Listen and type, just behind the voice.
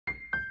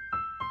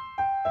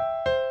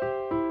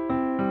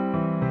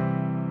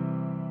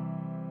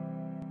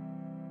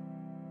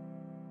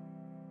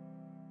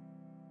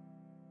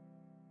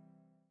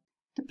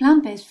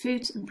Plant-based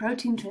foods and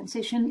protein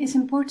transition is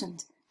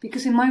important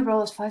because in my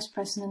role as Vice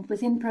President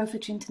within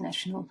ProVeg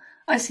International,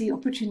 I see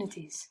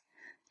opportunities.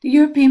 The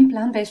European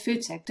plant-based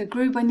food sector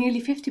grew by nearly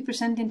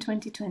 50% in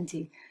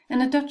 2020,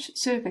 and a Dutch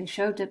survey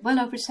showed that well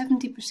over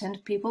 70%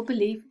 of people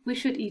believe we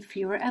should eat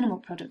fewer animal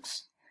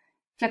products.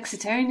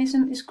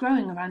 Flexitarianism is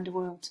growing around the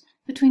world.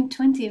 Between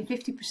 20 and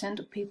 50%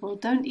 of people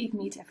don't eat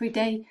meat every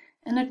day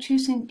and are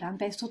choosing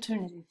plant-based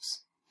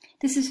alternatives.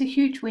 This is a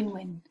huge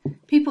win-win.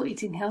 People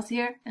eating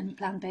healthier and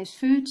plant-based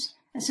foods,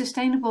 and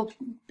sustainable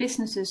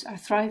businesses are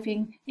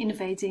thriving,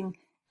 innovating,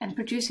 and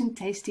producing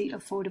tasty,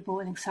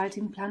 affordable, and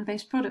exciting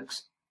plant-based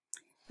products.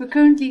 We're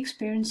currently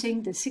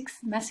experiencing the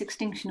 6th mass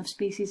extinction of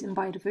species and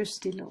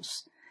biodiversity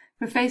loss.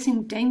 We're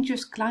facing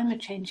dangerous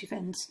climate change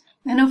events,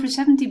 and over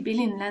 70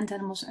 billion land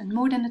animals and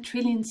more than 1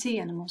 trillion sea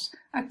animals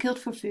are killed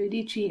for food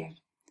each year.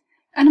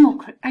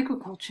 Animal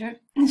agriculture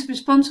is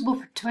responsible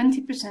for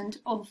 20%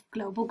 of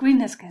global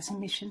greenhouse gas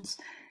emissions,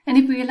 and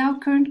if we allow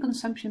current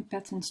consumption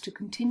patterns to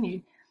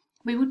continue,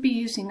 we would be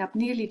using up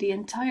nearly the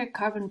entire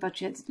carbon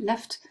budget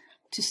left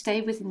to stay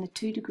within the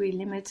 2-degree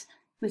limit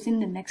within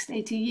the next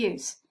 80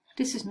 years.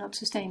 This is not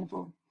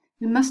sustainable.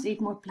 We must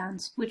eat more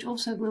plants, which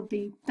also will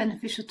be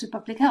beneficial to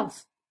public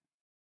health.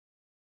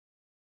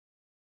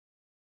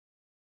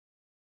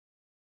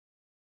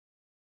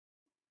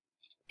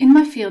 In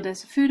my field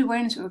as a food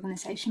awareness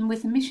organization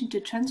with a mission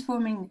to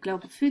transforming the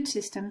global food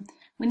system,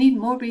 we need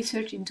more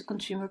research into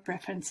consumer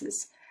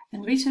preferences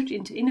and research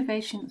into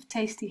innovation of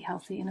tasty,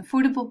 healthy and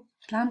affordable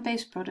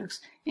plant-based products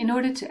in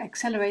order to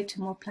accelerate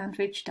to more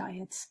plant-rich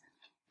diets.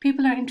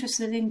 People are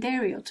interested in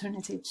dairy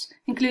alternatives,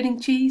 including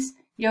cheese,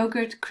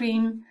 yogurt,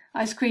 cream,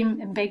 ice cream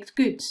and baked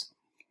goods.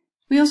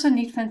 We also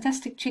need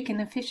fantastic chicken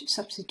and fish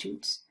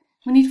substitutes.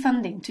 We need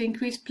funding to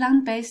increase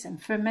plant-based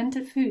and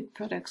fermented food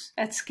products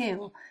at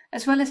scale,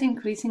 as well as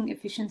increasing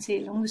efficiency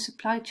along the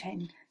supply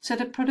chain so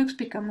that products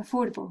become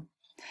affordable.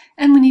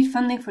 And we need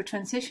funding for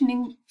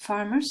transitioning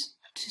farmers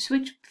to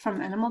switch from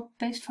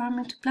animal-based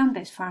farming to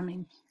plant-based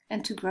farming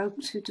and to grow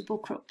suitable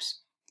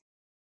crops.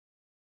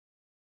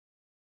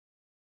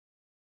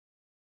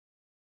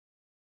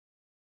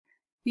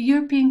 The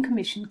European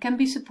Commission can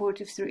be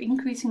supportive through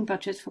increasing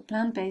budgets for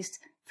plant-based,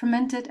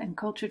 fermented and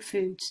cultured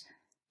foods.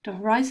 The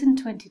Horizon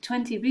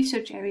 2020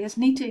 research areas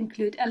need to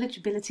include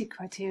eligibility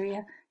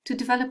criteria to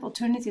develop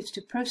alternatives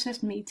to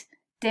processed meat,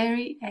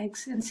 dairy,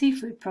 eggs and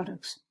seafood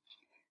products.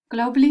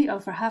 Globally,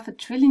 over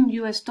 $500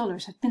 billion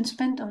have been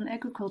spent on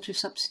agriculture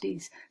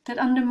subsidies that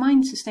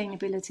undermine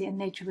sustainability and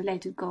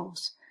nature-related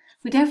goals.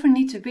 We therefore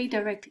need to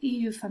redirect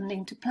EU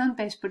funding to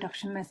plant-based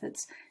production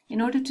methods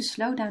in order to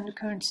slow down the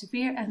current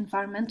severe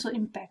environmental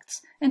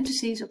impacts and to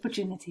seize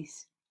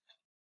opportunities.